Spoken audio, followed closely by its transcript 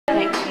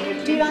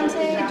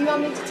you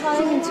want me to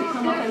tell him to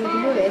come up and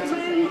do it?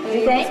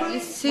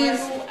 This is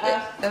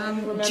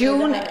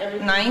June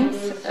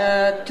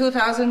 9th,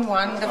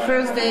 2001, the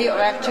first day of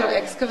actual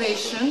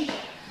excavation.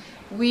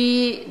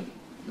 We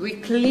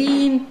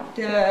cleaned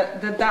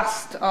the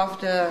dust of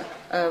the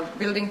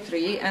building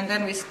 3, and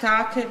then we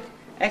started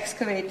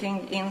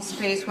excavating in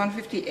space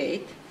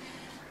 158.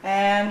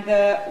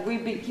 And we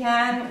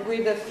began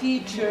with a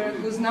feature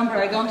whose number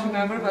I don't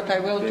remember, but I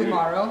will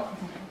tomorrow,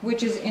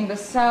 which is in the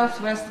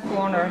southwest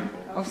corner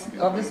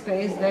of the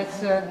space.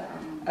 That's a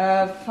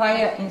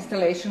fire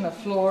installation, a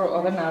floor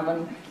of an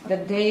oven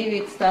that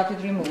David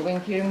started removing.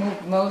 He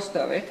removed most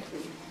of it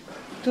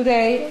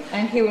today,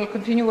 and he will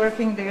continue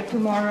working there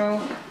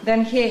tomorrow.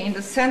 Then here in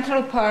the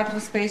central part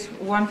of space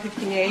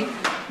 158,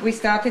 we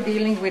started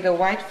dealing with a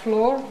white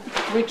floor,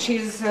 which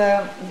is,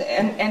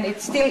 and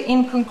it's still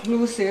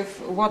inconclusive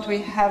what we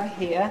have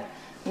here.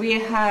 We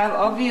have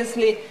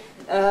obviously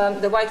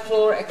the white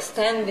floor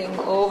extending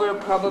over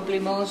probably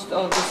most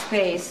of the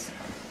space.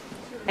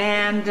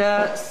 And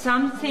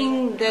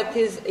something that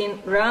is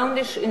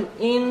roundish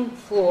in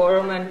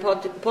form and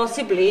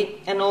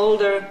possibly an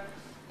older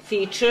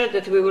feature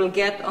that we will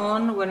get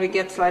on when we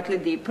get slightly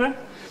deeper.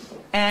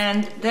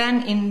 And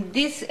then in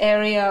this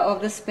area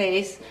of the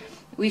space,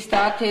 we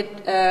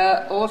started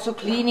also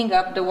cleaning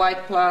up the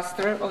white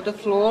plaster of the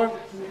floor,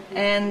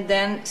 and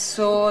then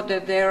saw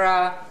that there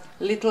are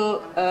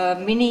little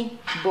mini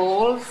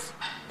balls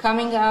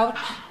coming out,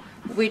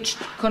 which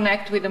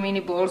connect with the mini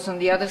balls on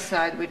the other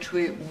side, which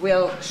we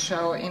will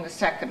show in a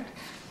second.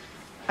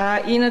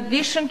 In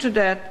addition to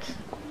that,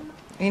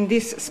 in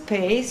this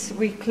space,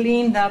 we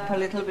cleaned up a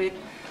little bit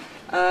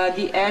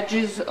the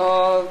edges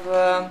of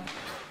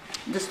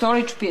the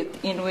storage pit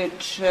in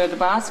which the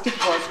basket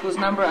was, whose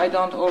number I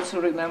don't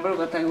also remember,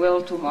 but I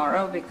will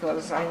tomorrow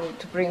because I need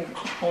to bring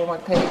all my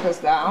papers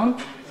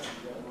down.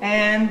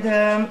 And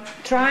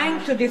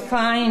trying to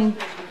define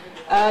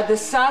the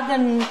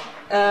southern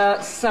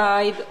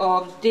side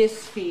of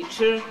this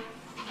feature,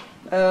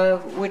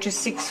 which is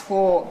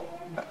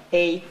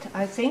 648,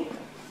 I think.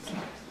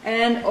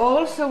 And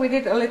also we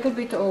did a little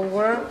bit of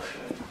work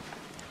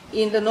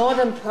in the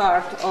northern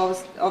part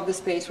of the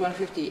space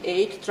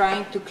 158,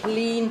 trying to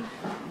clean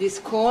this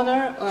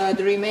corner,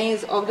 the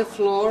remains of the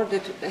floor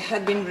that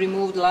had been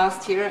removed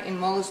last year in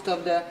most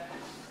of the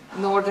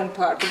northern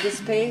part of the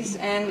space,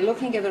 and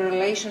looking at the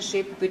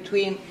relationship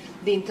between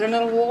the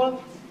internal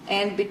wall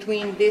and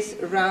between this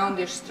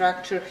roundish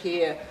structure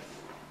here,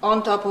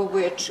 on top of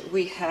which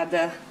we had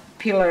a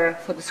pillar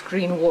for the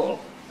screen wall.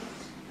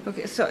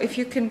 Okay, so if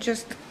you can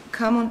just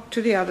come on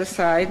to the other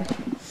side,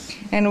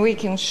 and we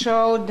can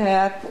show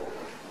that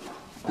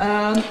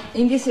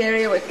in this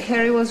area where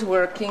Kerry was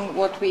working,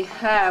 what we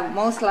have,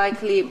 most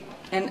likely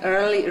an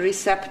early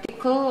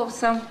receptacle of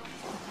some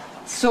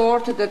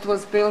sort that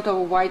was built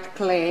of white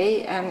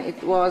clay, and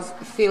it was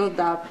filled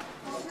up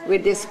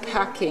with this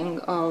packing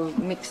of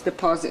mixed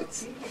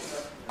deposits.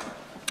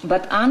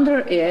 But under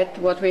it,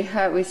 what we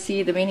have, we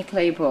see the mini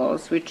clay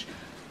balls, which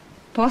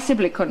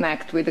possibly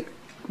connect with the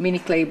mini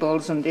clay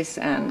balls on this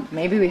end.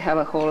 Maybe we have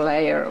a whole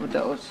layer of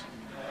those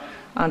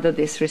under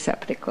this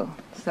receptacle.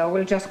 So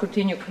we'll just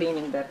continue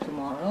cleaning that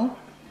tomorrow.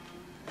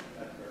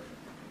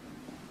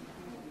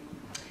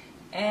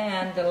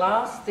 And the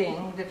last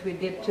thing that we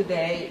did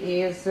today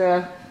is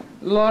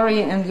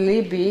Laurie and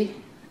Libby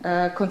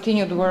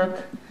continued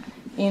work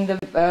in the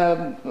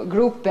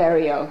group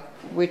burial,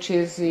 which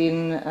is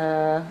in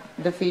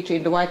the feature,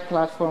 in the white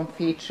platform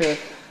feature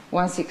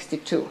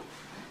 162.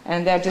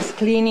 And they're just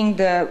cleaning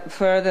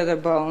further the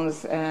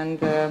bones and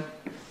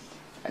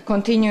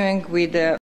continuing with the